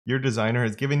Your designer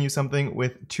has given you something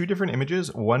with two different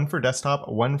images, one for desktop,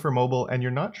 one for mobile, and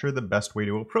you're not sure the best way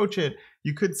to approach it.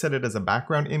 You could set it as a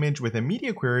background image with a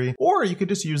media query, or you could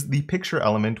just use the picture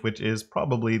element, which is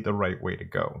probably the right way to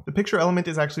go. The picture element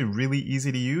is actually really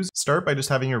easy to use. Start by just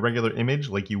having your regular image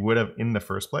like you would have in the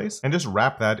first place, and just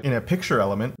wrap that in a picture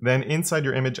element. Then inside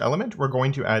your image element, we're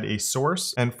going to add a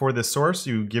source. And for the source,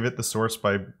 you give it the source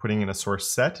by putting in a source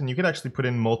set, and you could actually put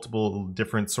in multiple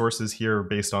different sources here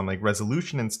based on like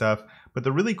resolution and stuff. But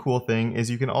the really cool thing is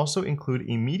you can also include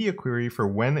a media query for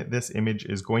when this image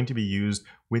is going to be used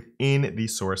within the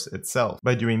source itself.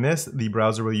 By doing this, the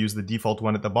browser will use the default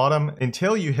one at the bottom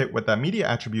until you hit what that media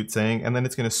attribute's saying, and then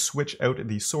it's going to switch out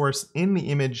the source in the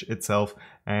image itself,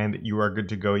 and you are good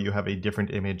to go. You have a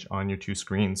different image on your two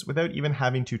screens without even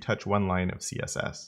having to touch one line of CSS.